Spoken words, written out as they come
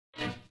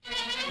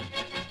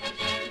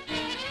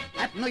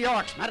At New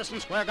York's Madison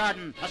Square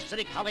Garden, a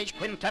City College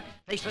quintet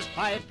faces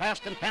 5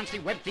 fast and fancy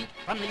web feet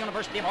from the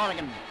University of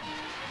Oregon.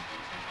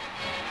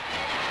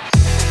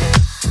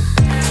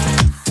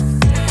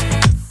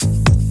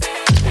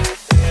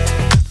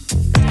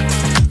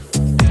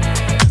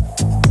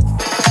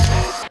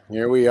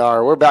 Here we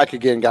are. We're back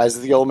again, guys.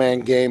 It's the old man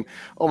game.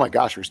 Oh, my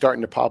gosh. We're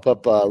starting to pop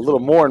up a little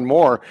more and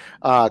more,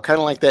 kind of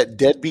like that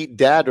deadbeat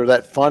dad or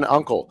that fun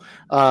uncle.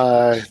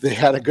 They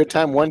had a good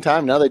time one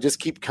time. Now they just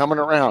keep coming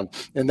around.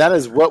 And that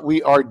is what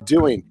we are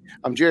doing.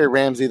 I'm Jerry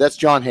Ramsey. That's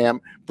John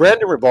Hamm.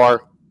 Brandon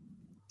Rebar.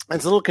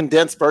 It's a little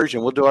condensed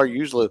version. We'll do our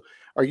usual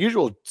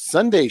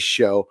Sunday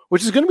show,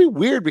 which is going to be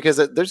weird because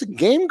there's a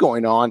game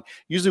going on.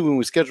 Usually when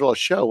we schedule a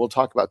show, we'll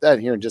talk about that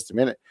here in just a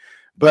minute.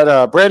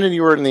 But Brandon,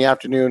 you were in the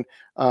afternoon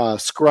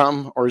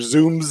scrum or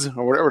Zooms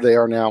or whatever they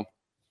are now.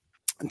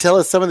 And tell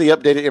us some of the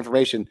updated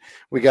information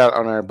we got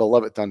on our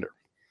beloved Thunder.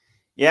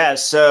 Yeah,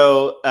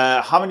 so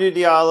Hamidou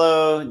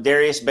Diallo,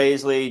 Darius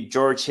Baisley,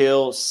 George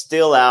Hill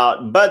still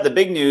out. But the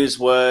big news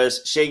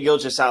was Shai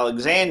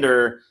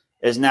Gilgeous-Alexander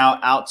is now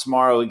out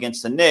tomorrow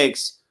against the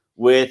Knicks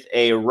with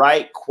a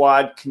right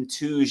quad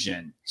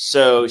contusion.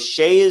 So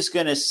Shai is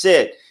going to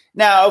sit.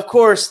 Now, of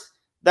course,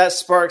 that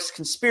sparks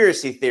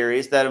conspiracy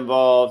theories that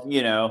involve,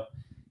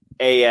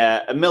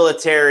 a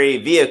military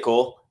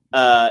vehicle,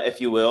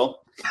 if you will,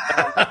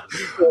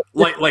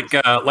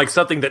 like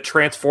something that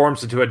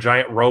transforms into a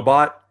giant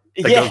robot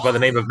that goes by the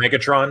name of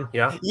Megatron.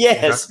 Yeah.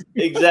 Yes,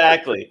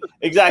 exactly.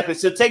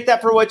 So take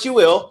that for what you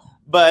will.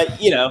 But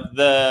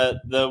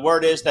the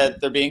word is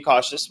that they're being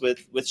cautious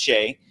with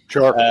Shai,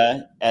 sure,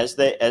 as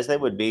they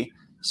would be.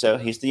 So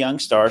he's the young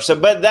star.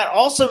 But that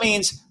also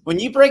means when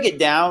you break it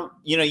down,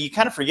 you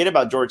kind of forget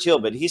about George Hill,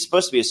 but he's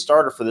supposed to be a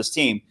starter for this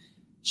team.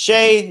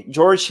 Shai,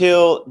 George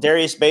Hill,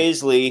 Darius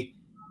Baisley,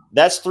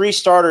 that's 3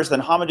 starters.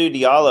 Then Hamidou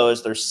Diallo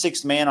is their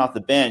 6th man off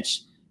the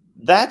bench.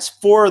 That's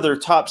 4 of their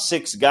top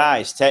 6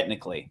 guys,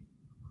 technically.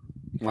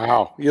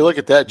 Wow. You look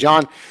at that,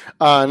 John,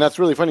 and that's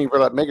really funny you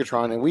brought up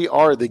Megatron, and we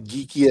are the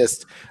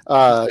geekiest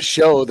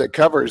show that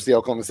covers the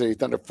Oklahoma City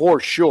Thunder for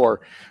sure.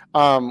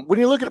 When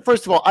you look at it,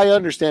 first of all, I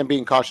understand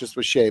being cautious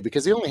with Shai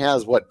because he only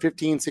has,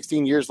 15,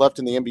 16 years left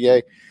in the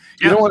NBA.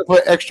 You don't want to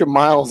put extra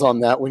miles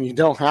on that when you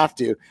don't have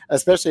to,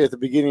 especially at the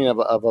beginning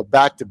of a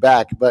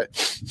back-to-back.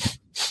 But,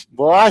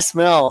 boy, I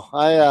smell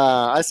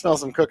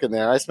some cooking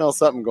there. I smell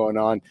something going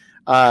on.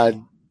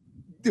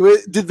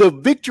 Did the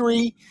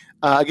victory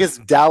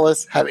against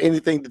Dallas have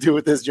anything to do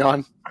with this,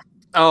 John?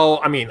 Oh,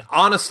 I mean,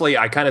 honestly,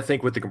 I kind of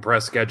think with the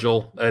compressed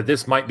schedule,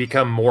 this might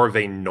become more of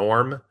a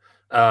norm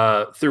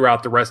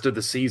throughout the rest of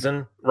the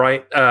season,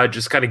 right?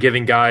 Just kind of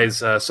giving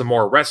guys some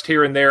more rest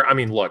here and there. I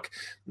mean, look,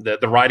 the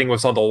writing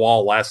was on the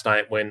wall last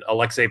night when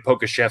Alexei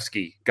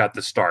Pokusevski got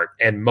the start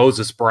and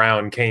Moses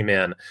Brown came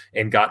in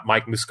and got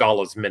Mike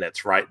Muscala's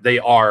minutes, right? They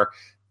are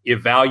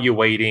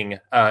evaluating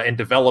and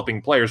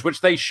developing players, which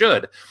they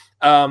should.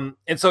 And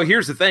so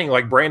here's the thing,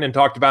 like Brandon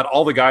talked about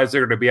all the guys that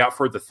are going to be out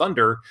for the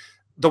Thunder.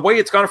 The way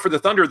it's gone for the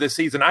Thunder this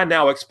season, I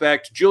now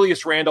expect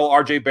Julius Randle,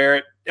 RJ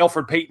Barrett,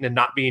 Elfrid Payton to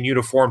not be in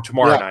uniform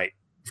tomorrow night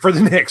for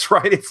the Knicks,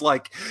 right? It's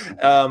like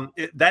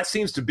that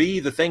seems to be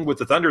the thing with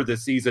the Thunder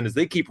this season is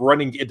they keep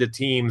running into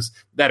teams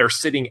that are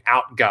sitting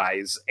out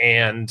guys,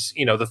 and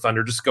the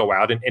Thunder just go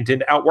out and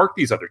tend to outwork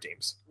these other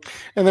teams.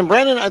 And then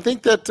Brandon, I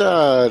think that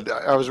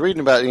I was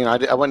reading about,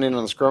 I went in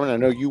on the scrum, and I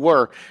know you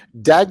were.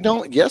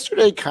 Dagnall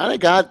yesterday kind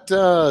of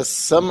got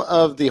some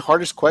of the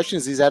hardest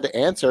questions he's had to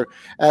answer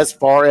as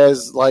far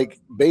as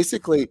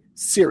basically,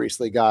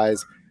 seriously,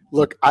 guys.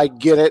 Look, I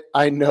get it.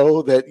 I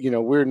know that,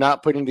 we're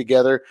not putting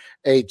together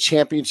a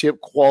championship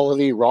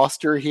quality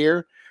roster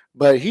here,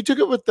 but he took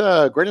it with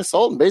a grain of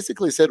salt and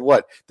basically said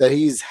that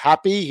he's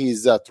happy,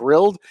 he's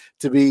thrilled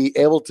to be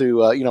able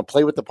to,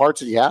 play with the parts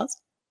that he has.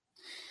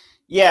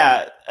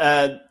 Yeah.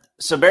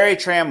 So Barry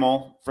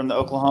Trammell from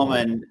the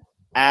Oklahoman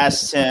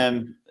asked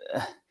him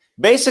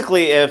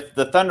basically if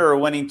the Thunder are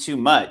winning too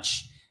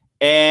much.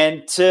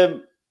 And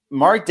to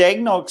Mark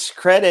Dagnall's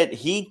credit,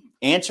 he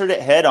answered it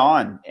head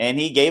on, and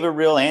he gave a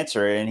real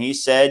answer. And he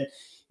said,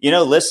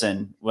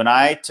 listen, when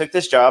I took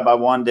this job, I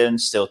wanted to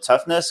instill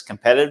toughness,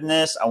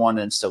 competitiveness. I wanted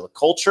to instill a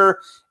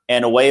culture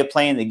and a way of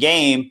playing the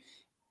game.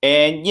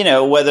 And,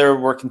 whether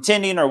we're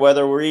contending or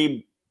whether we're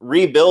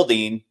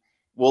rebuilding,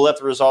 we'll let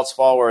the results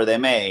fall where they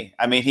may.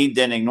 I mean, he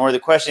didn't ignore the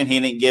question.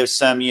 He didn't give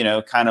some,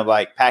 kind of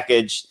like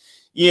packaged,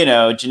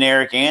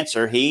 generic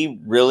answer.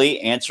 He really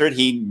answered.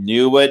 He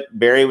knew what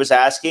Barry was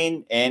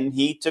asking, and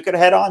he took it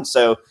head on.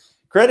 So,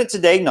 credit to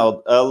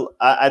Dagnall.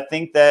 I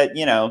think that,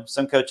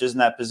 some coaches in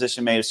that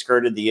position may have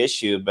skirted the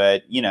issue,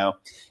 but,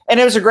 and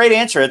it was a great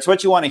answer. It's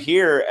what you want to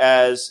hear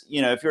as,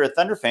 if you're a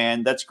Thunder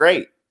fan, that's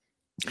great.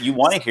 You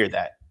want to hear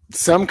that.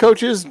 Some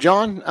coaches,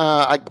 John,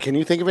 can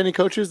you think of any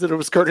coaches that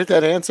have skirted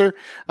that answer?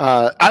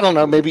 I don't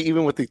know, maybe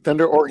even with the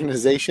Thunder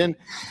organization.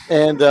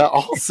 And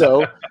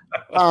also,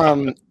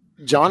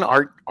 John,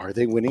 are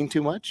they winning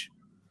too much?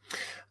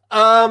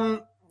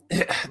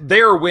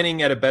 they are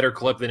winning at a better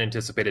clip than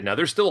anticipated. Now,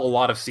 there's still a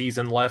lot of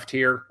season left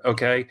here,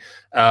 okay?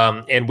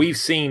 And we've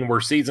seen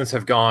where seasons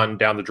have gone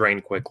down the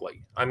drain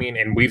quickly. I mean,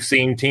 and we've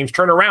seen teams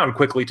turn around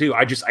quickly, too.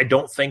 I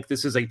don't think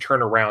this is a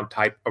turnaround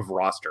type of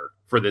roster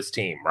for this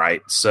team,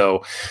 right?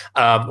 So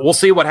we'll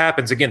see what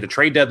happens. Again, the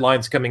trade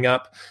deadline's coming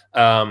up.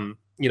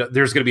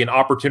 There's going to be an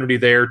opportunity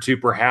there to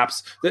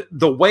perhaps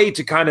the way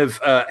to kind of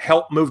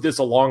help move this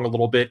along a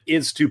little bit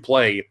is to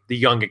play the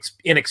young,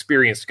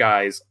 inexperienced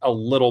guys a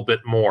little bit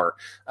more,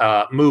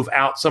 move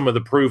out some of the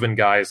proven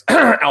guys,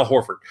 Al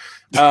Horford,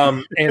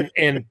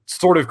 and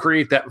sort of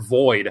create that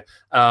void.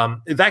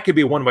 That could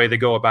be one way to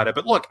go about it.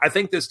 But look, I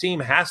think this team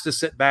has to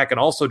sit back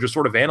and also just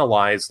sort of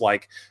analyze,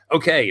 like,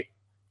 okay,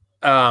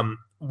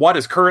 what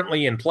is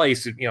currently in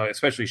place,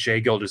 especially Shai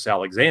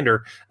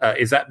Gilgeous-Alexander,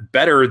 is that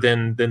better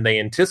than they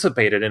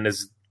anticipated? And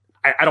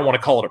I don't want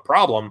to call it a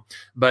problem,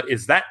 but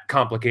is that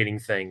complicating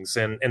things?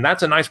 And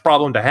that's a nice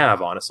problem to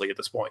have, honestly, at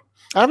this point.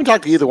 I haven't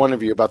talked to either one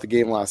of you about the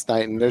game last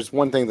night, and there's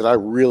one thing that I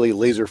really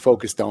laser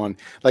focused on.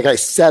 Like, I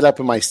sat up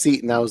in my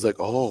seat and I was like,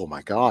 oh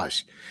my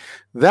gosh.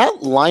 That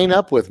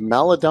lineup with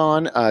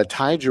Maladon,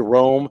 Ty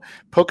Jerome,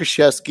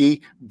 Pokashevsky,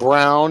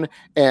 Brown,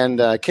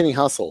 and Kenny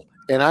Hustle.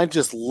 And I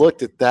just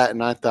looked at that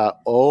and I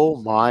thought, oh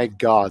my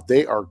God,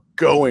 they are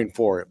going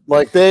for it.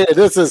 Like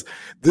this is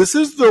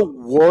the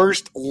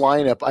worst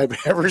lineup I've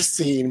ever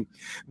seen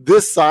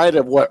this side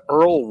of what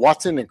Earl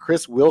Watson and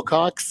Chris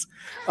Wilcox,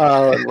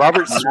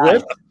 Robert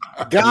Swift,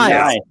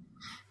 guys.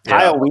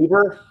 Kyle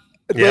Weaver.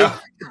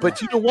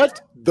 But you know what?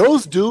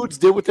 Those dudes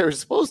did what they were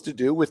supposed to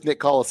do with Nick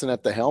Collison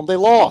at the helm. They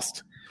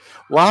lost.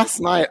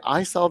 Last night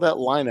I saw that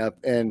lineup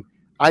and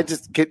I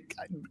just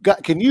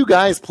can you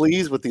guys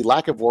please, with the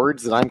lack of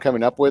words that I'm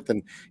coming up with,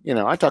 and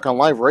I talk on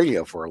live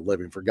radio for a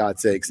living, for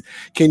God's sakes,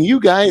 can you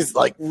guys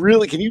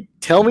can you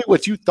tell me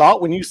what you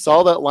thought when you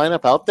saw that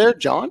lineup out there,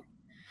 John?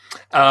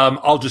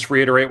 I'll just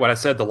reiterate what I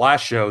said the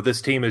last show.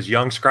 This team is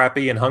young,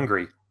 scrappy, and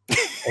hungry.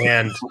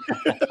 And,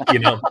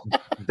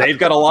 they've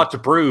got a lot to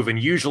prove,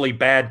 and usually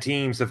bad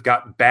teams have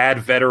got bad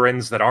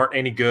veterans that aren't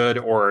any good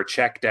or are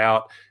checked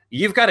out.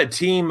 You've got a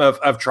team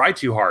of try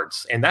too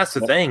hards. And that's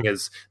the thing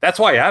that's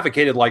why I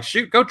advocated,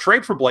 go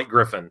trade for Blake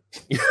Griffin.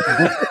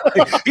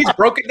 He's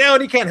broken down.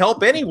 He can't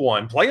help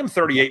anyone. Play him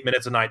 38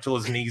 minutes a night till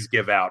his knees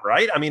give out.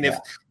 Right. I mean, if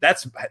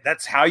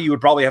that's how you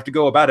would probably have to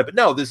go about it. But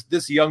no,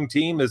 this young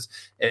team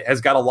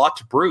has got a lot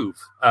to prove.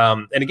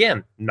 And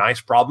again,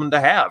 nice problem to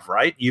have,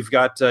 right? You've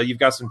got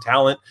some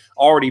talent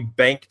already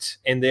banked.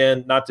 And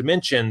then not to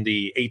mention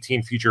the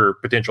 18 future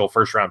potential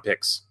first round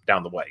picks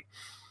down the way.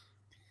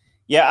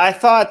 Yeah, I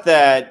thought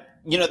that,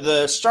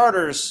 the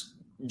starters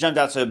jumped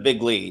out to a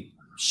big lead.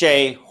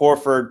 Shai,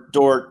 Horford,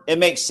 Dort, it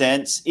makes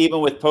sense.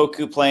 Even with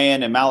Poku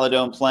playing and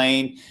Maladon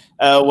playing,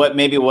 what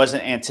maybe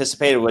wasn't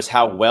anticipated was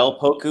how well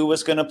Poku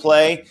was going to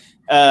play.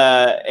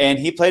 And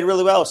he played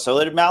really well.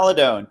 So did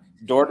Maladon.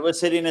 Dort was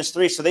hitting his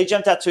three. So they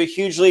jumped out to a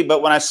huge lead.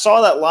 But when I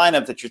saw that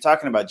lineup that you're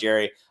talking about,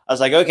 Jerry, I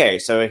was like, okay,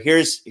 so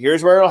here's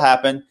where it'll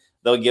happen.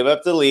 They'll give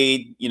up the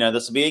lead.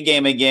 this will be a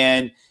game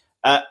again.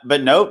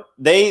 But nope,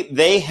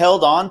 they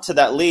held on to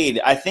that lead.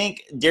 I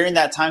think during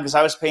that time, because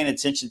I was paying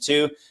attention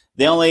too,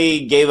 they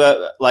only gave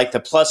up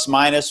the plus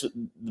minus.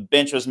 The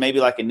bench was maybe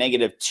a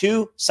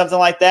 -2, something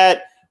like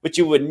that, which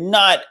you would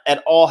not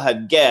at all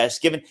have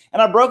guessed. And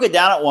I broke it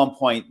down at one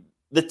point.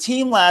 The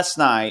team last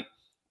night,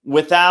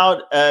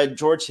 without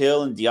George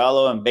Hill and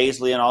Diallo and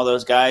Baisley and all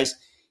those guys,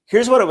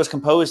 here's what it was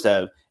composed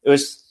of. It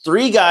was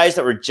 3 guys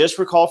that were just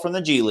recalled from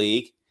the G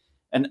League,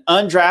 an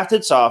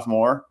undrafted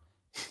sophomore,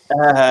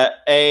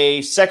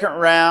 a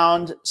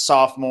second-round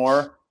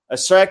sophomore, a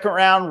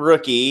second-round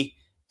rookie,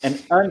 an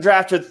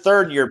undrafted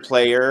third-year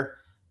player,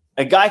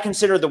 a guy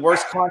considered the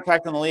worst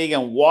contract in the league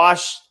and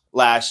washed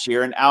last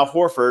year, and Al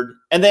Horford,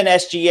 and then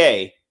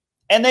SGA.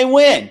 And they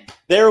win.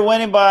 They were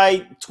winning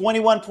by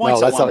 21 points.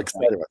 No, that's not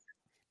exciting.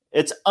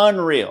 It's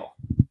unreal.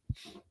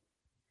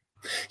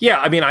 Yeah,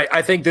 I mean,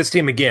 I think this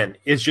team, again,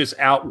 is just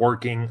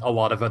outworking a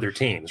lot of other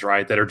teams,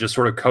 right, that are just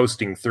sort of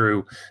coasting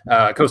through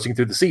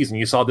the season.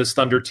 You saw this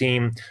Thunder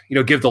team,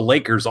 give the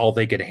Lakers all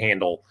they could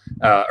handle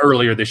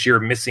earlier this year,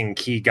 missing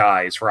key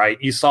guys, right?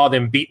 You saw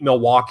them beat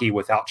Milwaukee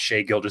without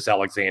Shai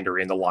Gilgeous-Alexander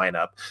in the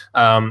lineup.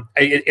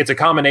 It's a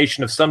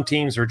combination of some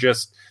teams are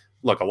just –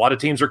 look, a lot of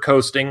teams are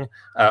coasting.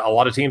 A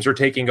lot of teams are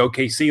taking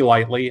OKC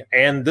lightly,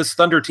 and this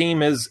Thunder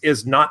team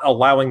is not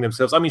allowing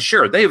themselves. I mean,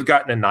 sure, they have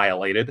gotten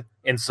annihilated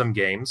in some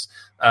games,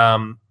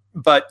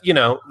 but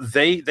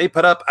they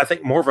put up, I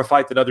think, more of a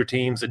fight than other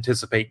teams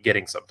anticipate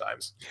getting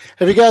sometimes.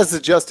 Have you guys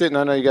adjusted? And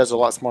I know you guys are a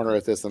lot smarter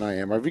at this than I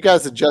am. Have you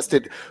guys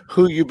adjusted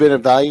who you've been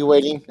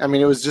evaluating? I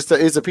mean,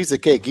 it's a piece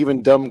of cake.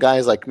 Even dumb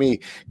guys like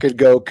me could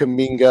go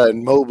Kuminga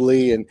and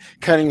Mobley and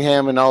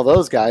Cunningham and all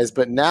those guys.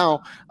 But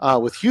now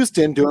with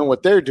Houston doing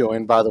what they're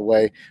doing, by the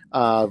way,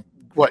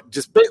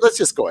 let's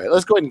just go ahead.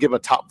 Let's go ahead and give them a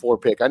top 4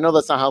 pick. I know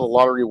that's not how the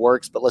lottery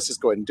works, but let's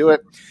just go ahead and do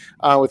it.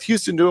 With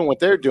Houston doing what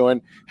they're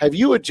doing, have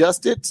you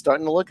adjusted,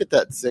 starting to look at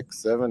that 6,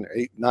 7,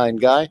 8, 9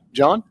 guy,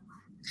 John?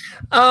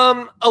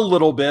 A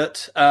little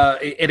bit.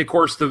 And of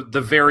course,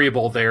 the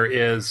variable there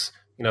is,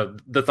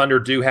 the Thunder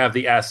do have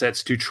the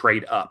assets to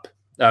trade up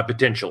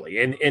potentially.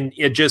 And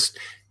it just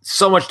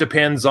so much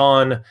depends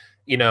on,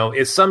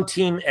 is some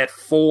team at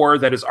 4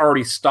 that is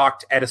already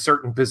stocked at a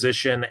certain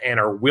position and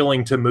are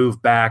willing to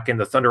move back, and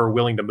the Thunder are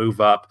willing to move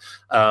up.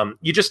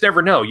 You just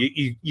never know.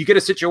 You get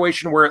a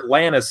situation where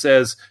Atlanta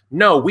says,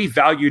 no, we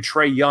value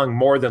Trae Young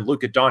more than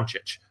Luka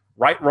Doncic.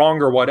 Right,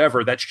 wrong, or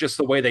whatever. That's just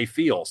the way they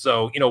feel.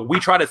 So, we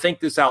try to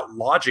think this out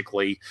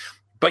logically,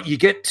 but you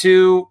get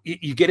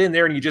in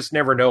there and you just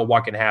never know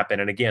what can happen.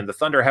 And again, the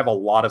Thunder have a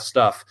lot of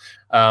stuff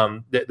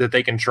that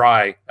they can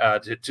try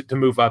to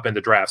move up in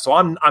the draft. So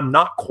I'm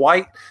not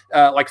quite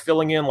like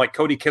filling in like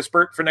Cody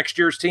Kispert for next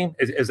year's team.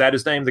 Is that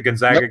his name? The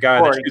Gonzaga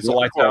guy that shoots the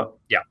lights out?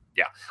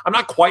 Yeah. I'm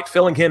not quite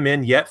filling him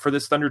in yet for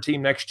this Thunder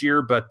team next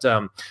year, but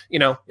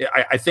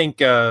I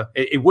think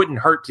it wouldn't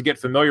hurt to get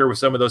familiar with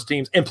some of those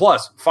teams. And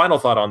plus, final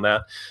thought on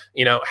that,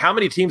 how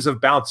many teams have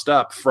bounced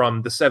up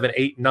from the 7,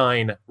 8,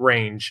 9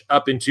 range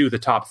up into the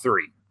top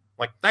 3?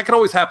 Like that could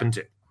always happen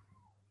too.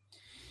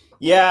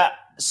 Yeah.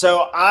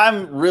 So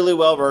I'm really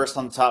well versed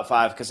on the top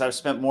 5 because I've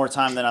spent more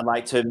time than I'd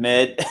like to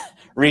admit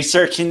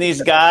researching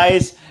these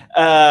guys.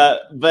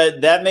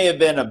 But that may have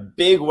been a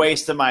big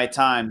waste of my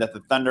time that the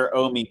Thunder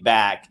owe me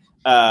back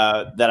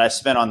that I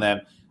spent on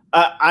them.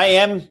 I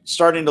am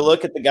starting to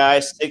look at the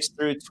guys 6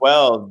 through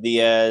 12,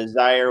 the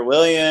Zaire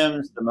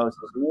Williams, the Moses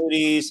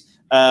Moody's,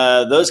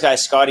 those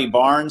guys, Scotty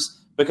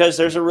Barnes, because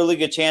there's a really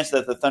good chance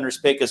that the Thunder's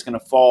pick is going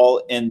to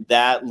fall in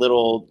that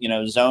little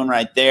zone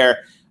right there.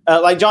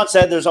 Like John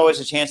said, there's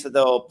always a chance that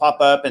they'll pop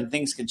up and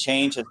things can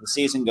change as the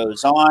season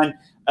goes on.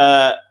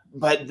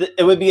 But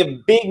it would be a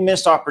big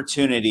missed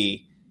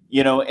opportunity,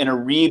 in a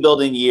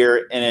rebuilding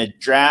year, in a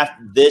draft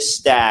this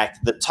stacked.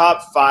 The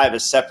top 5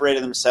 has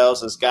separated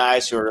themselves as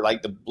guys who are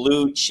like the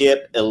blue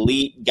chip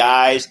elite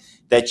guys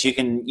that you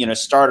can,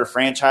 start a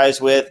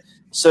franchise with.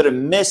 So to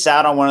miss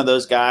out on one of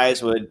those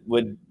guys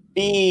would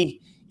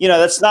be,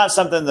 that's not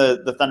something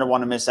the Thunder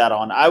want to miss out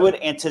on. I would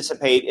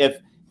anticipate if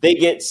they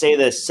get, say,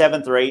 the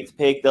 7th or 8th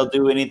pick, they'll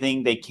do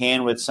anything they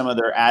can with some of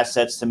their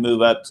assets to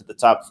move up to the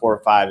top 4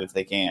 or 5 if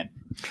they can.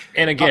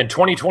 And again,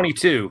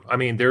 2022, I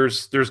mean,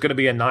 there's going to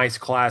be a nice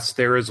class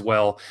there as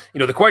well.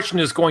 The question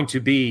is going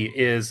to be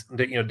does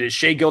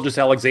Shai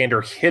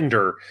Gilgeous-Alexander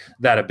hinder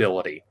that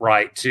ability,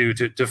 right, to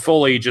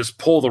fully just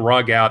pull the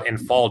rug out and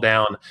fall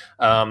down?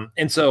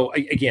 And so,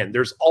 again,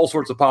 there's all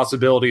sorts of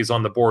possibilities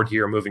on the board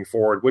here moving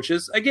forward, which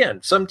is, again,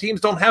 some teams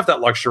don't have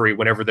that luxury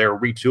whenever they're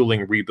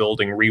retooling,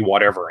 rebuilding,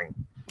 re-whatevering.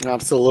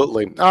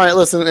 Absolutely. All right,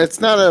 listen, it's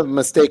not a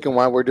mistake in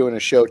why we're doing a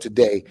show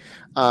today.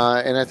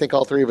 And I think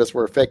all 3 of us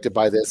were affected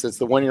by this. It's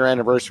the 1-year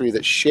anniversary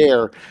that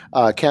Cher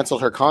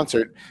canceled her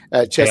concert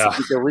at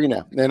Chesapeake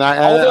Arena. And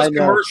all those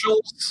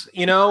commercials,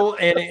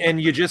 and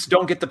you just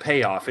don't get the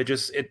payoff. It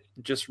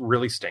just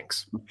really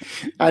stinks.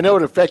 I know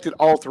it affected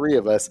all 3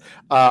 of us.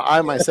 I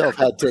myself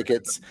had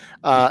tickets.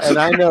 And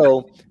I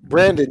know,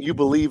 Brandon, you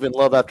believe in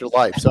love after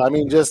life. So, I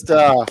mean, just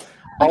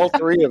all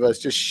 3 of us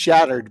just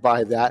shattered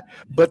by that.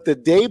 But the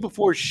day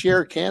before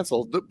Cher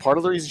canceled, part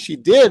of the reason she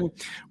did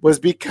was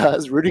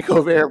because Rudy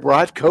Gobert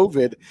brought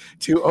COVID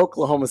to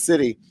Oklahoma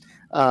City.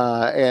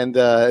 And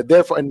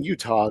therefore, in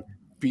Utah,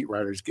 beat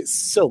writers get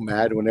so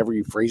mad whenever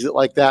you phrase it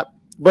like that.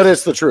 But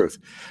it's the truth.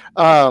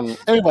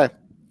 Anyway,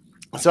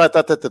 so I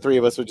thought that the 3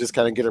 of us would just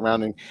kind of get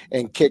around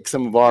and kick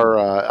some of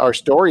our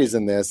stories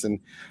in this. And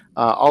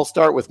I'll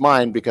start with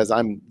mine because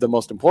I'm the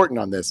most important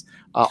on this.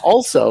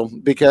 Also,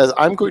 because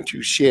I'm going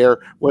to share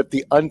what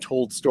the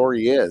untold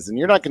story is. And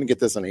you're not going to get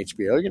this on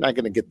HBO. You're not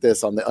going to get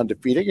this on The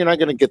Undefeated. You're not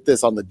going to get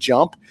this on The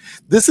Jump.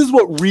 This is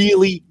what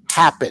really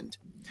happened.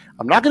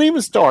 I'm not going to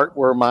even start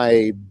where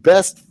my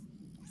best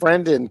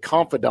friend and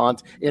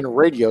confidant in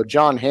radio,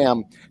 John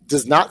Hamm,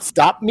 does not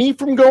stop me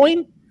from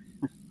going.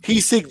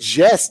 He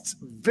suggests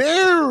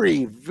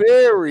very,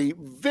 very,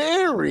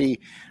 very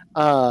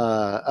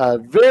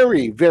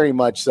very, very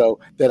much so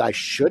that I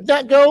should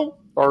not go,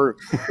 or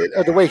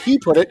the way he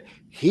put it,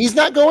 he's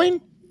not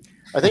going.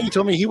 I think he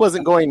told me he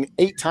wasn't going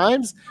 8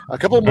 times, a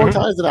couple more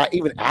times than I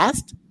even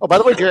asked. Oh, by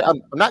the way, Gary,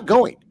 I'm not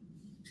going.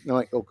 And I'm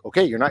like,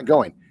 okay, you're not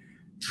going.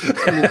 You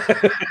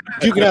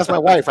can ask my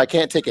wife. I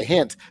can't take a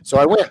hint. So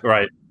I went.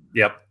 Right.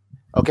 Yep.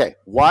 Okay.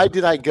 Why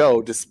did I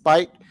go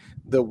despite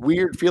the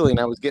weird feeling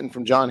I was getting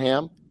from John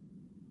Hamm?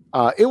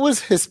 It was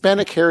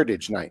Hispanic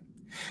Heritage Night.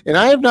 And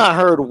I have not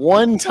heard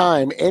one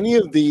time any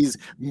of these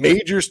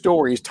major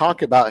stories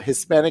talk about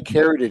Hispanic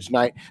Heritage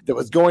Night that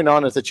was going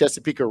on at the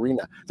Chesapeake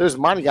Arena. There's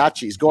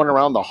mariachis going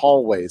around the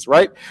hallways,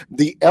 right?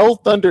 The El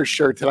Thunder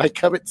shirt that I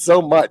covet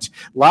so much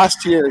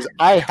last year's,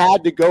 I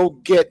had to go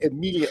get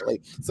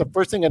immediately. It's the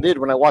first thing I did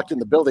when I walked in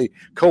the building.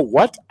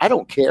 What? I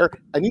don't care.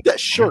 I need that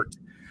shirt.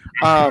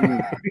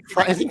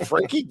 I think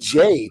Frankie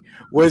J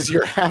was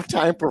your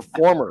halftime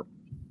performer.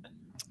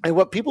 And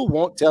what people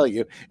won't tell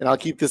you, and I'll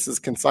keep this as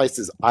concise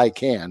as I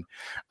can,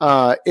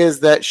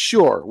 is that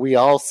sure, we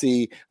all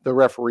see the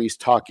referees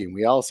talking.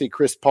 We all see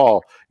Chris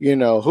Paul,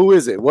 who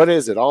is it? What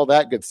is it? All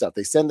that good stuff.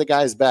 They send the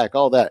guys back,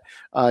 all that.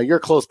 Your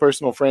close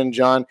personal friend,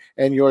 John,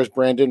 and yours,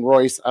 Brandon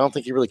Royce. I don't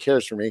think he really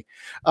cares for me.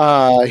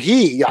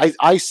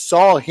 I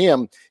saw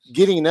him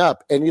getting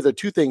up, and either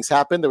two things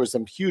happened. There was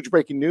some huge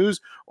breaking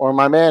news, or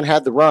my man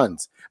had the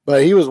runs.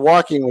 But he was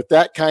walking with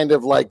that kind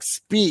of like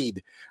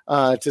speed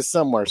to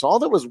somewhere. So all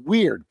that was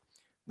weird.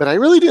 But I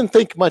really didn't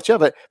think much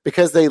of it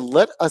because they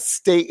let us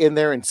stay in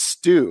there and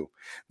stew.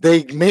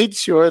 They made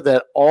sure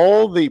that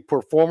all the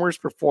performers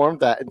performed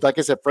that. Like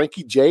I said,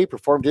 Frankie J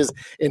performed his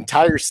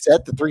entire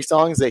set, the 3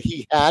 songs that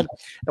he had,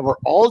 and we're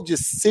all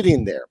just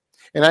sitting there.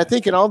 And I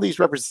think in all these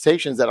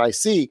representations that I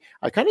see,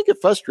 I kind of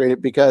get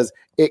frustrated because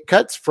it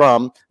cuts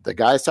from the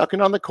guys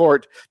talking on the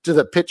court to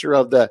the picture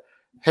of the,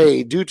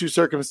 hey, due to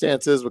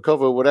circumstances with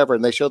COVID, whatever,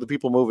 and they show the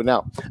people moving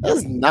out. That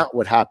is not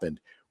what happened.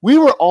 We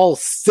were all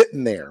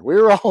sitting there. We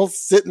were all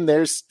sitting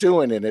there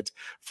stewing in it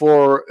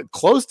for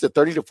close to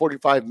 30 to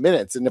 45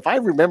 minutes. And if I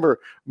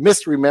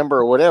misremember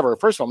or whatever,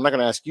 first of all, I'm not going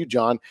to ask you,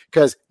 John,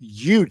 because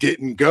you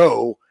didn't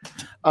go.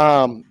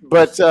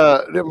 But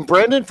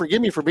Brandon,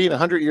 forgive me for being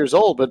 100 years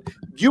old, but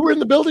you were in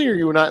the building or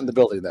you were not in the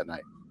building that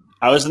night?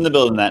 I was in the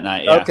building that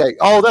night, yeah. Okay.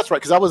 Oh, that's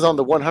right, because I was on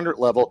the 100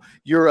 level.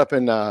 You're up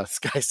in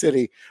Sky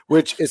City,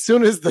 which as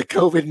soon as the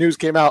COVID news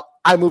came out,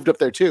 I moved up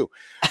there too.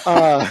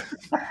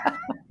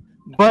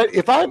 But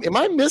am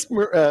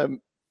I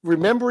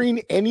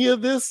remembering any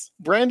of this,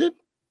 Brandon?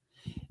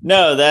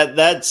 No,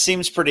 that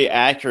seems pretty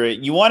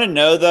accurate. You want to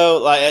know though,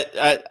 like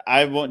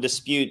I won't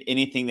dispute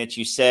anything that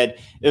you said.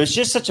 It was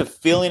just such a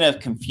feeling of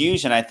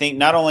confusion. I think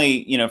not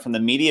only from the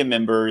media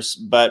members,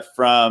 but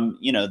from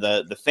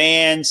the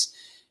fans,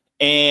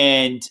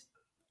 and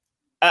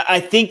I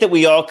think that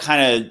we all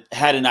kind of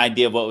had an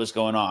idea of what was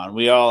going on.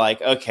 We all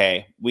like,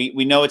 okay,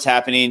 we know what's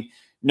happening.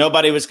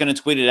 Nobody was going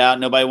to tweet it out.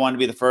 Nobody wanted to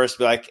be the first to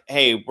be like,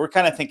 hey, we're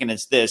kind of thinking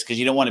it's this because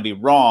you don't want to be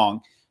wrong.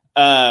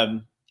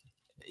 We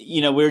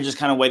were just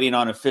kind of waiting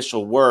on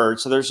official word.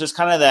 So there's just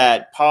kind of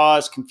that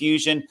pause,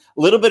 confusion, a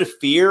little bit of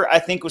fear, I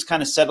think, was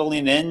kind of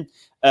settling in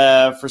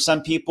for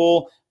some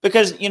people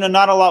because,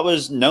 not a lot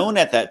was known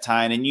at that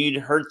time. And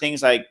you'd heard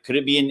things like, could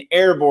it be an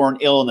airborne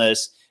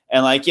illness?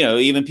 And like,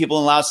 even people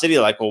in Loud City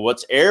are like, well,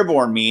 what's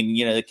airborne mean?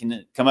 It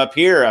can come up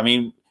here. I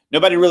mean,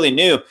 nobody really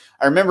knew.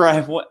 I remember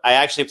I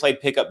actually played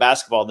pickup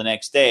basketball the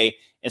next day,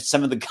 and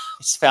some of the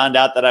guys found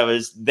out that I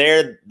was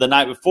there the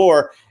night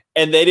before,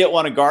 and they didn't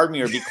want to guard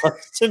me or be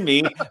close to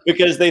me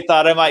because they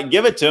thought I might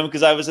give it to them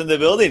because I was in the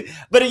building.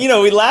 But,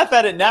 we laugh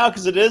at it now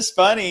because it is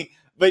funny.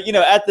 But,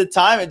 at the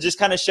time, it just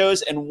kind of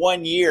shows in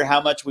 1 year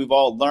how much we've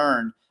all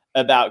learned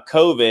about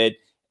COVID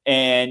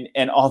and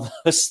all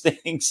those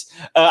things.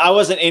 I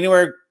wasn't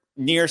anywhere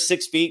near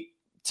 6 feet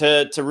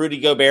to Rudy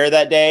Gobert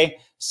that day.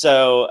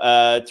 So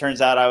it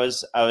turns out I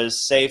was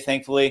safe,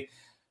 thankfully.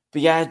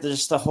 But yeah,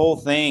 just the whole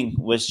thing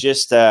was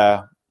just,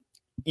 it's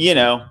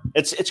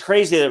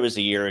crazy that it was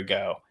a year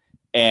ago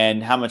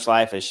and how much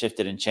life has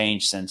shifted and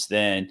changed since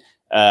then.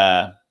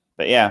 But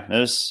yeah,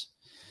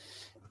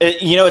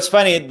 it's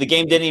funny. The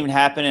game didn't even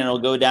happen, and it'll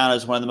go down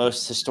as one of the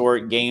most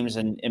historic games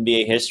in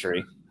NBA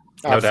history.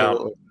 No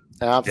Absolutely.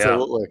 Doubt.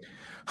 Absolutely. Yeah.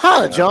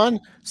 Huh, John.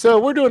 So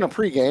we're doing a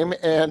pregame,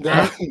 and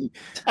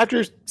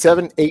after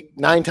 7, 8,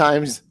 9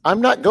 times, I'm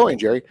not going,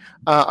 Jerry.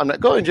 I'm not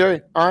going,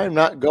 Jerry. I'm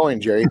not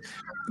going, Jerry.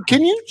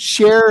 Can you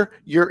share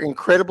your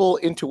incredible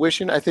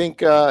intuition? I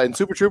think in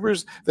Super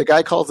Troopers, the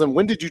guy calls them,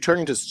 when did you turn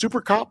into Super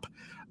Cop?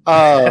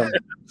 I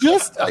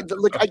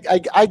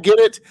get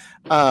it.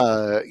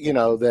 You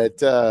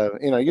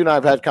and I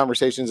have had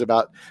conversations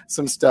about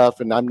some stuff,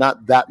 and I'm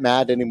not that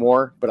mad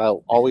anymore, but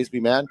I'll always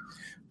be mad.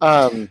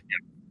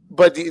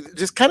 But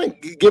just kind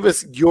of give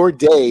us your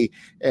day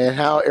and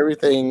how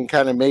everything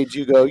kind of made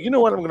you go, you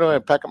know what, I'm going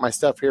to pack up my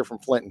stuff here from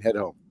Flint and head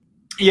home.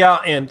 Yeah,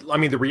 and I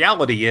mean, the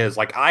reality is,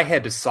 like, I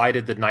had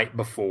decided the night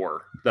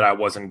before that I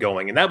wasn't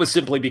going, and that was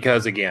simply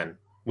because, again,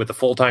 with a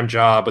full-time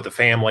job, with a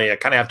family, I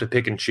kind of have to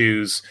pick and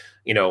choose,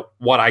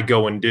 what I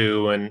go and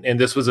do, and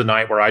this was a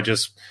night where I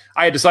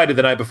had decided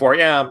the night before,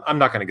 I'm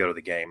not going to go to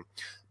the game.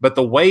 But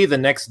the way the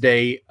next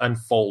day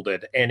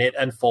unfolded, and it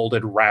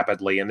unfolded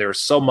rapidly, and there's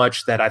so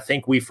much that I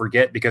think we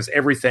forget because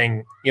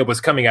everything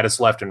was coming at us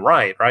left and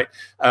right?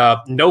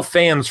 No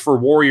fans for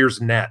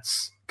Warriors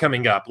Nets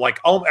coming up. Like,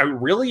 oh,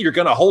 really? You're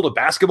going to hold a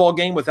basketball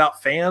game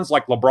without fans?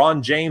 Like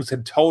LeBron James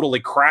had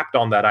totally crapped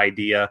on that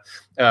idea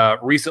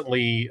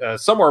recently,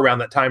 somewhere around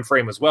that time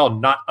frame as well,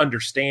 not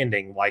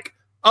understanding like,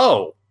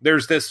 oh,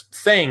 there's this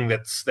thing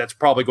that's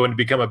probably going to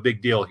become a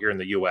big deal here in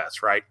the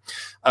U.S., right?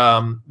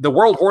 The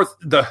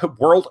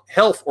World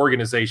Health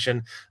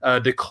Organization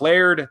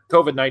declared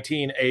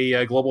COVID-19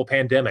 a global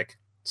pandemic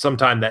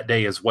sometime that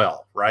day as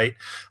well, right?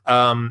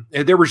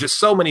 There were just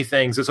so many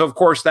things. And so, of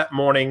course, that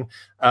morning,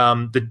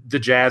 the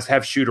Jazz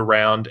have shoot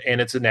around,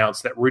 and it's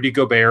announced that Rudy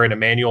Gobert and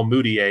Emmanuel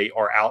Mudiay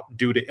are out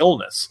due to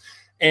illness.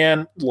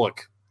 And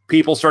look,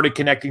 people started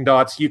connecting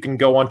dots. You can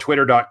go on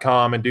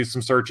twitter.com and do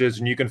some searches,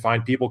 and you can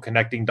find people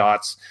connecting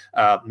dots,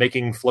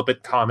 making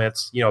flippant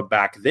comments,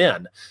 back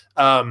then.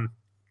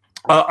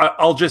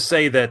 I'll just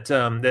say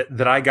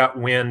that I got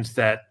wind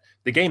that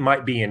the game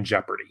might be in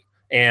jeopardy.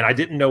 And I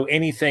didn't know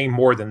anything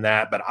more than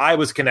that, but I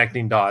was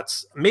connecting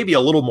dots maybe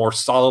a little more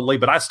solidly,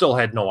 but I still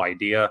had no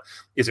idea.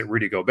 Is it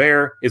Rudy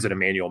Gobert? Is it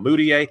Emmanuel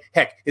Mudiay?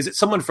 Heck, is it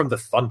someone from the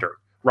Thunder?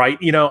 Right?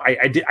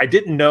 I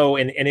didn't know,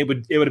 and it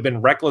would have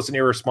been reckless and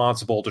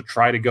irresponsible to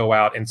try to go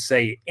out and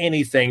say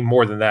anything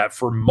more than that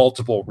for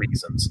multiple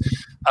reasons.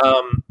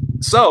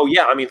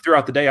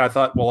 Throughout the day, I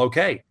thought, well,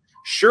 okay,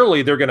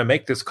 surely they're going to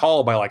make this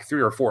call by like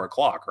 3 or 4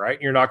 o'clock, right?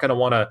 You're not going to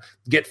want to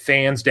get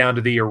fans down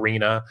to the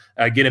arena,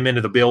 get them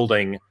into the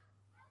building,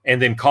 and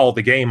then call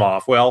the game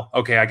off. Well,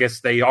 okay, I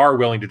guess they are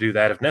willing to do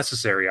that if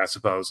necessary, I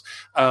suppose.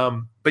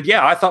 But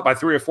yeah, I thought by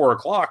 3 or 4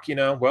 o'clock,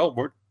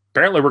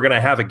 apparently we're going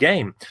to have a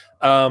game.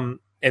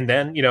 And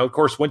then, of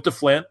course, went to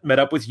Flint, met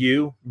up with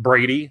you,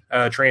 Brady.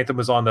 Trantham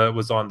was on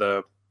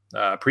the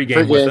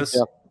pregame with us.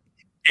 Yeah.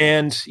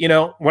 And,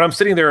 when I'm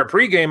sitting there at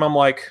pregame, I'm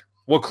like,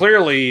 well,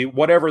 clearly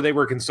whatever they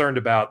were concerned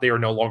about, they are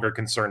no longer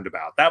concerned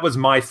about. That was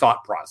my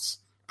thought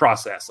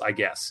process, I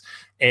guess.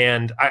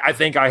 And I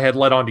think I had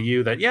led on to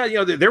you that,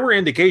 there were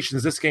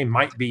indications this game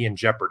might be in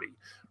jeopardy,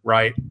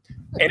 right?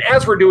 And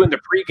as we're doing the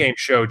pregame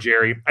show,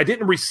 Jerry, I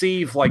didn't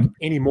receive like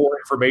any more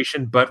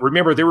information, but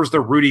remember there was the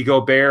Rudy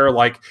Gobert,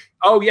 like,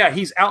 oh yeah,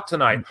 he's out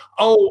tonight.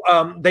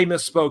 Oh, they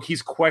misspoke.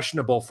 He's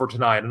questionable for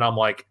tonight. And I'm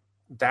like,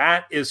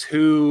 that is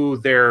who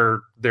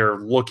they're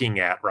looking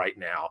at right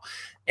now.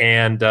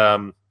 And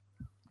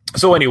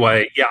so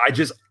anyway, yeah,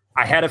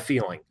 I had a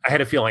feeling.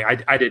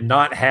 I did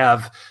not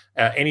have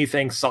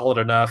anything solid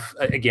enough.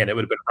 Again, it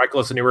would have been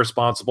reckless and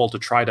irresponsible to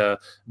try to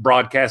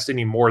broadcast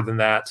any more than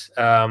that.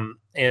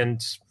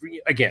 And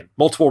again,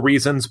 multiple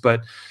reasons,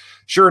 but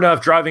sure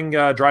enough,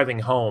 driving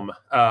home,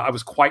 I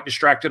was quite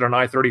distracted on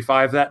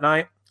I-35 that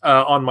night.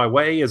 On my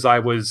way, as I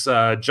was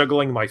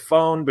juggling my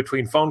phone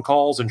between phone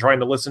calls and trying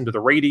to listen to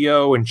the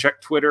radio and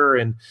check Twitter,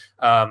 and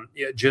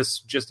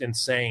just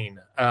insane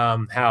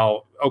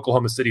how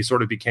Oklahoma City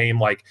sort of became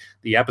like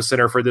the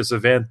epicenter for this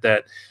event.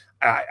 That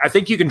I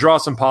think you can draw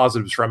some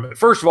positives from it.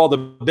 First of all, the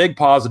big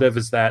positive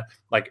is that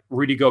like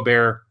Rudy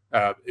Gobert,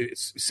 it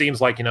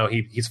seems like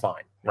he's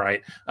fine,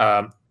 right?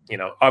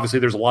 Obviously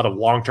there's a lot of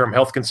long-term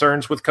health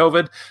concerns with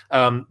COVID.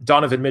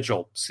 Donovan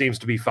Mitchell seems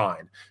to be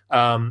fine.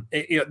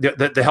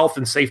 The health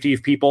and safety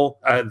of people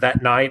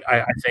that night,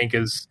 I think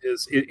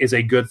is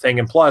a good thing.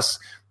 And plus,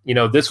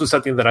 this was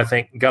something that I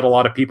think got a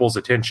lot of people's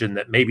attention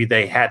that maybe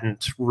they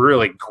hadn't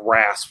really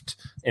grasped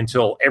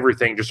until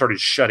everything just started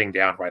shutting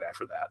down right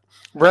after that.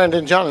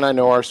 Brandon, John and I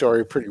know our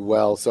story pretty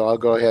well, so I'll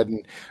go ahead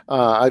and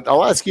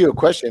I'll ask you a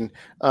question.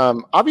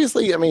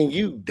 Obviously, I mean,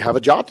 you have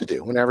a job to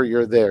do whenever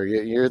you're there.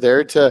 You're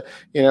there to,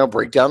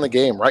 break down the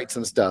game, write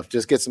some stuff,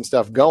 just get some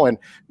stuff going.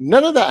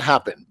 None of that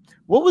happened.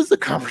 What was the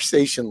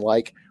conversation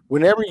like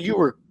whenever you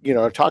were,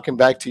 talking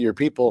back to your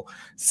people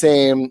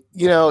saying,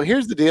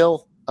 here's the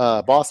deal,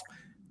 boss,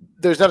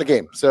 there's not a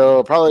game.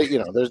 So probably,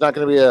 there's not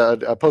going to be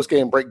a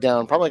post-game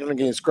breakdown, probably not going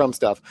to get any scrum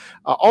stuff.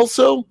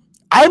 Also,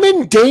 I'm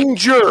in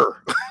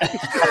danger.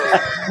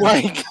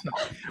 Like,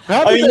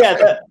 how did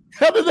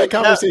that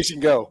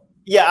conversation go?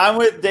 Yeah, I'm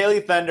with Daily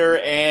Thunder,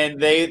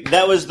 and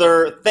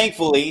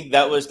thankfully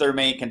that was their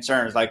main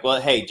concern. It's like,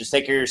 well, hey, just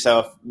take care of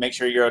yourself, make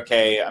sure you're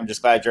okay. I'm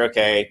just glad you're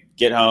okay.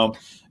 Get home.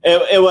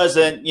 It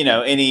wasn't,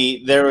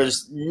 there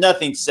was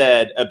nothing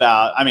said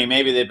about, I mean,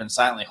 maybe they've been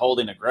silently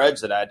holding a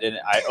grudge that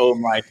I owe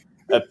them like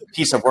a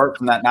piece of work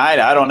from that night.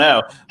 I don't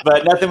know,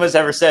 but nothing was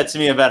ever said to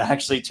me about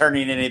actually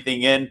turning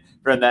anything in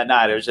from that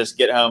night. It was just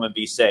get home and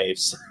be safe.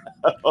 So.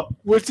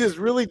 Which is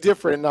really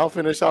different. And I'll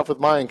finish off with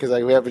mine because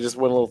we have just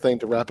one little thing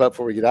to wrap up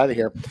before we get out of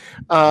here.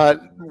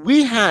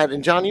 We had,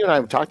 and John, you and I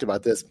have talked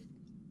about this,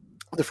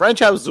 the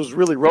franchise was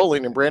really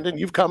rolling, and Brandon,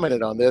 you've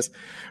commented on this.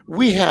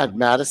 We had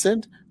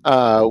Madison,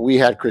 we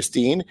had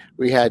Christine,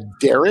 we had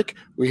Derek,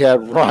 we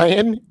had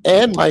Ryan,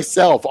 and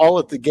myself all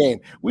at the game.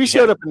 We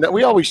showed up.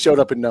 We always showed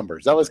up in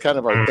numbers. That was kind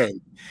of our thing.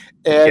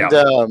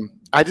 And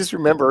I just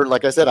remember,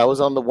 like I said, I was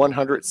on the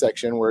 100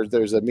 section where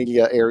there's a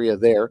media area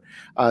there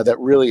that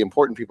really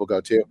important people go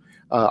to.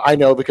 I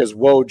know because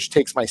Woj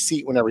takes my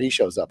seat whenever he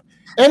shows up.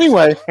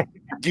 Anyway,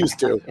 used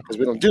to, because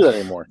we don't do that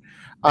anymore.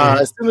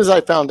 As soon as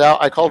I found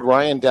out, I called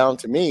Ryan down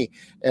to me,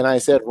 and I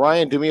said,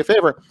 Ryan, do me a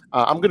favor.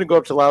 I'm going to go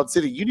up to Loud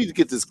City. You need to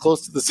get this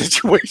close to the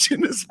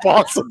situation as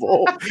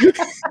possible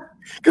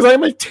because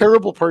I'm a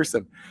terrible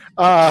person.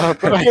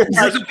 But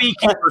here's a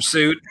beekeeper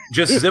suit.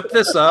 Just zip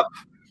this up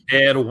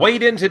and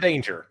wade into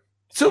danger.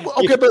 So,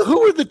 okay, but who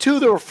were the two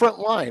that were front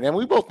line? And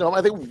we both know them.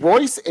 I think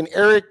Royce and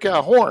Eric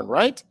Horn,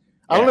 right?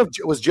 I don't know if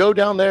it was Joe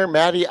down there,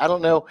 Maddie. I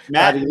don't know.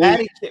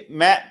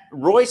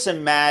 Royce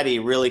and Maddie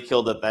really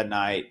killed it that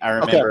night. I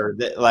remember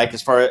that, like,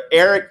 as far as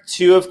Eric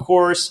too, of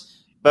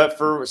course, but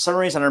for some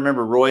reason I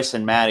remember Royce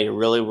and Maddie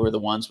really were the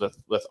ones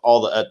with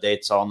all the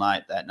updates all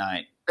night that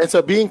night. And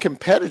so being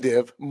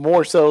competitive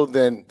more so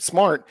than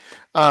smart,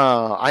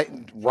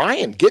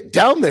 Ryan, get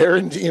down there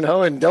and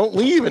and don't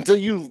leave until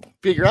you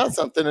figure out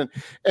something.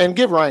 And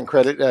give Ryan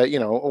credit.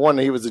 One,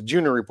 he was a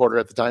junior reporter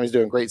at the time. He's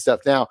doing great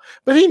stuff now,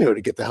 but he knew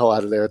to get the hell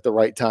out of there at the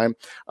right time.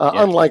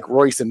 Unlike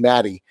Royce and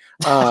Maddie,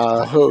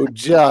 who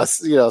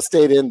just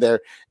stayed in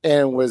there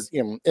and was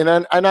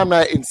and I'm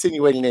not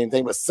insinuating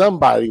anything, but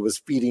somebody was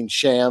feeding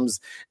Shams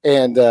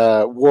and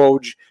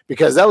Woj,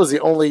 because that was the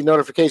only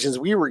notifications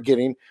we were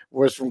getting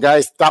was from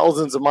guys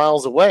thousands of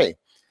miles away.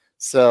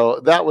 So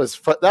that was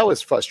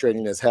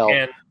frustrating as hell.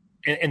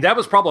 And that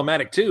was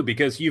problematic too,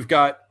 because you've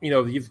got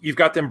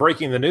them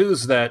breaking the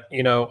news that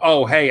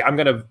oh hey, I'm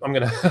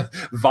gonna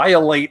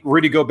violate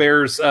Rudy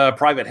Gobert's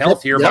private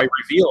health here by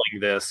revealing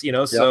this.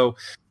 So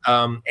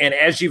and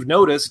as you've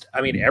noticed,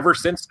 I mean, ever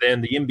since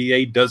then, the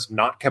NBA does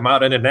not come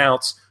out and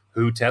announce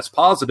who tests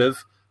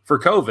positive for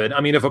COVID. I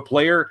mean, if a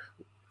player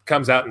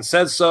comes out and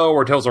says so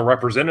or tells a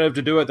representative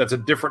to do it, that's a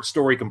different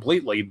story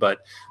completely. But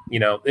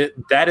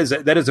that is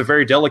a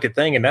very delicate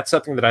thing, and that's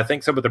something that I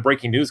think some of the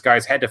breaking news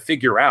guys had to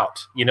figure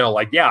out.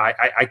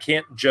 I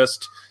can't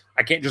just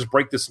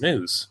break this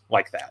news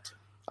like that.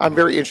 I'm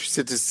very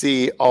interested to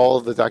see all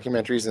of the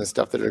documentaries and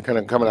stuff that are kind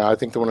of coming out. I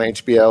think the one on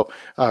HBO,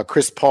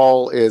 Chris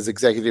Paul is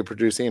executive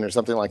producing or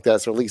something like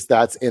that, so at least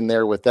that's in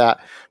there with that.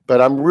 But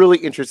I'm really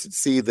interested to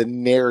see the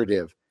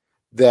narrative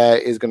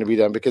that is going to be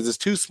done, because it's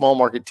two small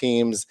market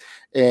teams,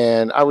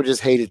 and I would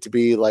just hate it to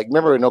be like,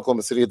 remember in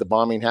Oklahoma City, the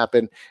bombing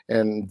happened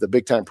and the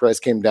big time press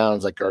came down.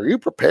 It's like, are you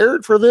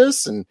prepared for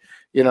this? And,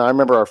 I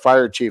remember our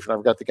fire chief, and I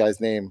forgot the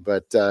guy's name,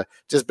 but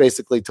just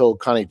basically told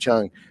Connie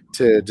Chung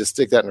to just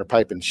stick that in her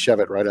pipe and shove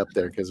it right up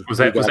there. Because was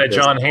that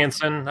John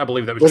Hansen? I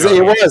believe that was John.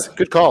 It was.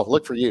 Good call.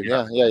 Look for you.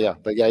 Yeah.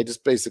 But yeah, he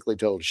just basically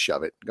told,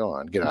 shove it. Go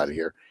on, get out of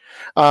here.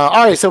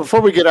 All right, so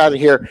before we get out of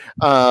here,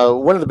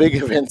 one of the big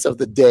events of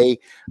the day,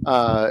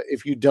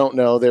 if you don't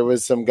know, there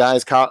was some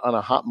guys caught on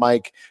a hot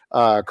mic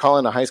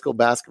calling a high school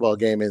basketball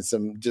game, and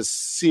some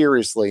just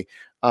seriously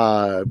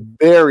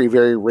very,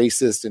 very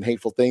racist and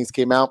hateful things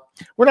came out.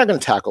 We're not going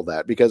to tackle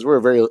that because we're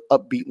a very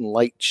upbeat and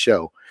light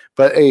show.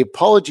 But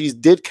apologies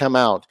did come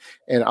out,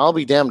 and I'll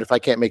be damned if I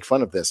can't make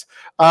fun of this.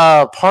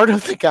 Part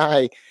of the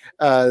guy,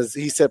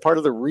 he said part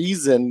of the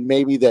reason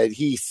maybe that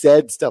he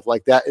said stuff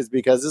like that is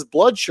because his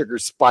blood sugar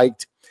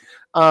spiked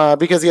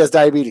because he has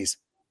diabetes.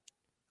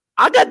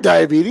 I got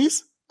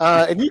diabetes,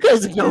 and you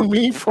guys have known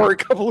me for a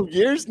couple of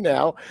years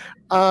now.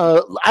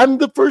 I'm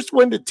the first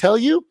one to tell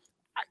you,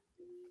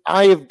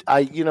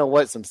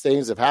 some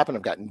things have happened.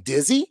 I've gotten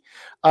dizzy.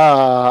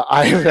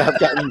 I have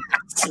gotten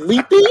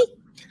sleepy.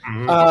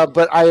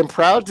 But I am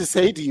proud to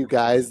say to you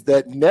guys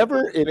that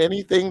never in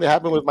anything that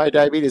happened with my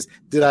diabetes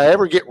did I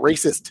ever get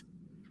racist.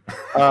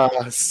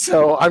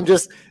 So I'm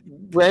just,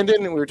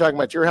 Brandon, and we were talking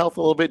about your health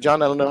a little bit.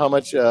 John, I don't know how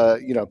much,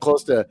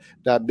 close to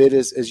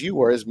diabetes as you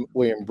were, as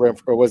William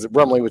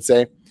Brumley would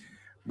say.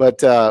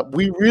 But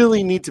we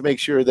really need to make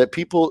sure that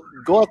people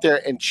go out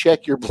there and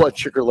check your blood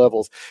sugar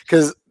levels,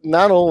 because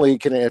not only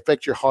can it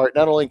affect your heart,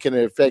 not only can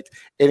it affect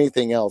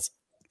anything else,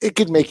 it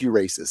could make you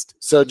racist.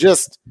 So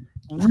just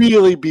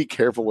really be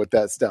careful with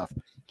that stuff.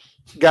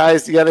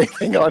 Guys, you got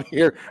anything on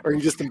here, or are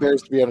you just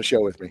embarrassed to be on a show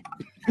with me?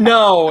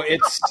 No,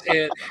 it's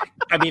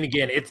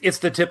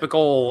the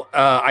typical,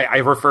 I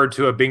referred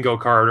to a bingo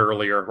card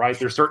earlier, right?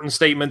 There's certain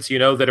statements,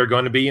 that are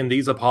going to be in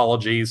these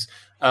apologies.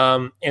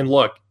 And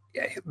look,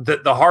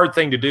 the hard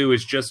thing to do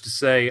is just to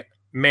say,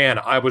 man,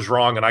 I was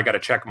wrong and I got to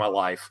check my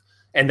life.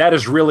 And that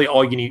is really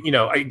all you need.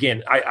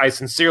 Again, I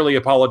sincerely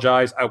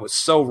apologize. I was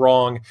so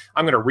wrong.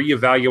 I'm going to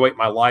reevaluate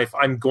my life.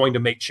 I'm going to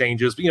make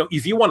changes.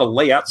 If you want to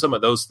lay out some of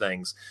those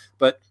things,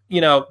 but,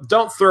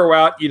 don't throw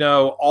out,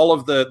 all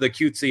of the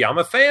cutesy, I'm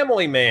a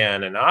family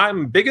man and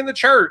I'm big in the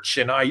church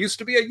and I used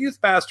to be a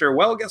youth pastor.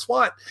 Well, guess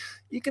what?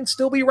 You can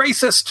still be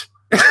racist.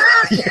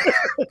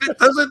 It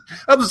doesn't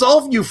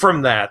absolve you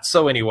from that.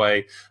 So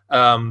anyway,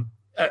 again,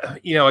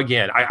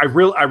 I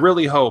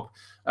really hope,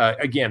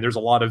 again, there's a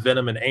lot of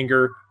venom and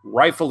anger,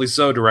 rightfully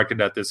so,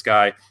 directed at this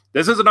guy.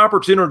 This is an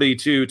opportunity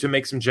to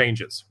make some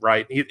changes,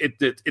 right?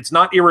 It's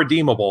not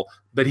irredeemable,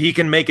 but he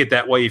can make it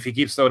that way if he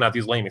keeps throwing out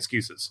these lame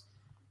excuses.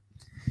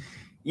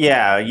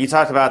 Yeah, you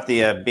talked about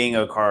the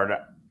bingo card.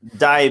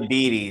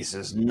 Diabetes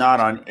is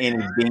not on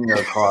any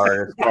bingo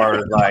card as far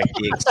as like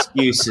the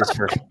excuses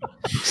for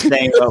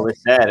saying what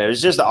was said. It was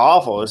just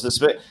awful. It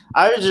was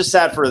I was just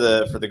sad for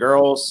the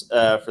girls,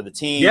 for the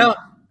team. Yeah.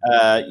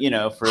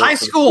 For high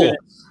school.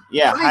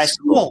 Yeah, high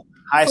school.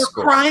 High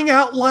school. Crying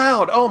out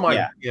loud. Oh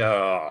my.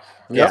 Yeah.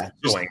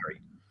 So angry.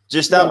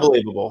 Just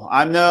unbelievable.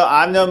 I'm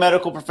no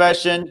medical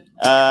professional,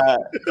 but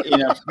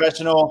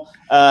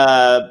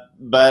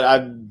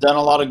I've done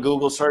a lot of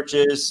Google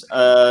searches,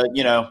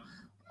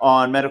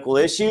 on medical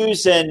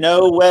issues, and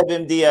no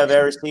WebMD I've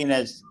ever seen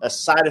as a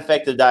side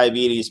effect of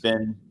diabetes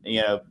been,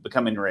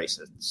 becoming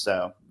racist.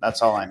 So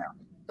that's all I know.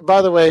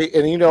 By the way,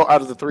 and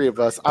out of the three of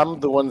us, I'm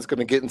the one that's going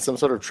to get in some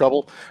sort of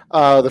trouble.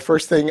 The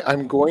first thing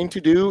I'm going to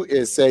do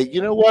is say,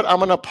 you know what?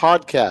 I'm on a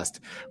podcast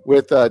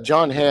with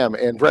John Hamm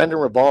and Brandon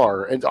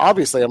Rabar, and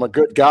obviously I'm a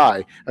good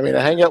guy. I mean,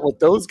 I hang out with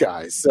those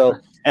guys. So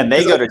And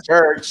they go to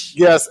church.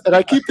 Yes, and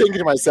I keep thinking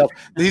to myself,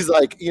 he's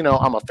like,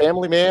 I'm a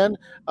family man,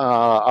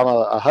 I'm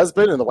a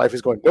husband, and the wife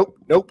is going, nope,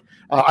 nope.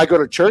 I go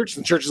to church,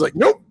 and church is like,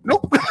 nope,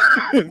 nope.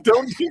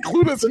 Don't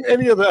include us in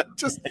any of that.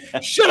 Just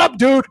shut up,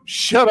 dude.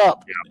 Shut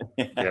up.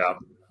 Yeah.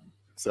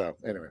 So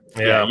anyway,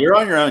 Yeah, you're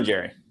on your own,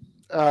 Jerry.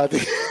 I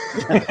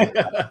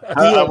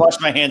wash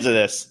my hands of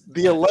this.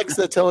 The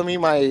Alexa telling me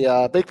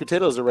my baked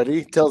potatoes are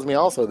ready tells me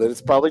also that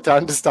it's probably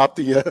time to stop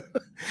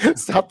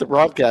the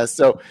broadcast.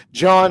 So,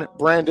 John,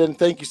 Brandon,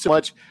 thank you so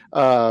much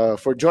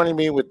for joining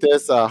me with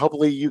this.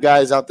 Hopefully, you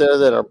guys out there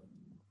that are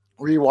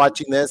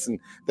rewatching this and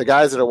the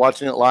guys that are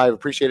watching it live,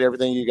 appreciate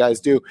everything you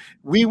guys do.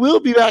 We will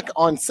be back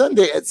on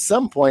Sunday at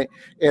some point,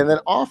 and then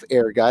off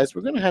air, guys,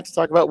 we're going to have to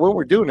talk about when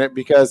we're doing it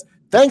because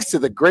thanks to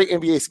the great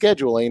NBA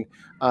scheduling,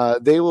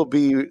 they will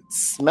be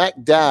smack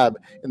dab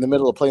in the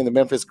middle of playing the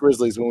Memphis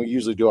Grizzlies when we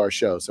usually do our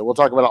show. So we'll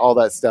talk about all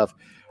that stuff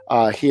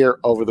here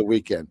over the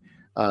weekend.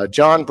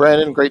 John,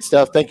 Brandon, great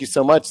stuff. Thank you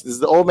so much. This is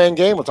the Old Man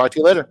Game. We'll talk to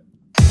you later.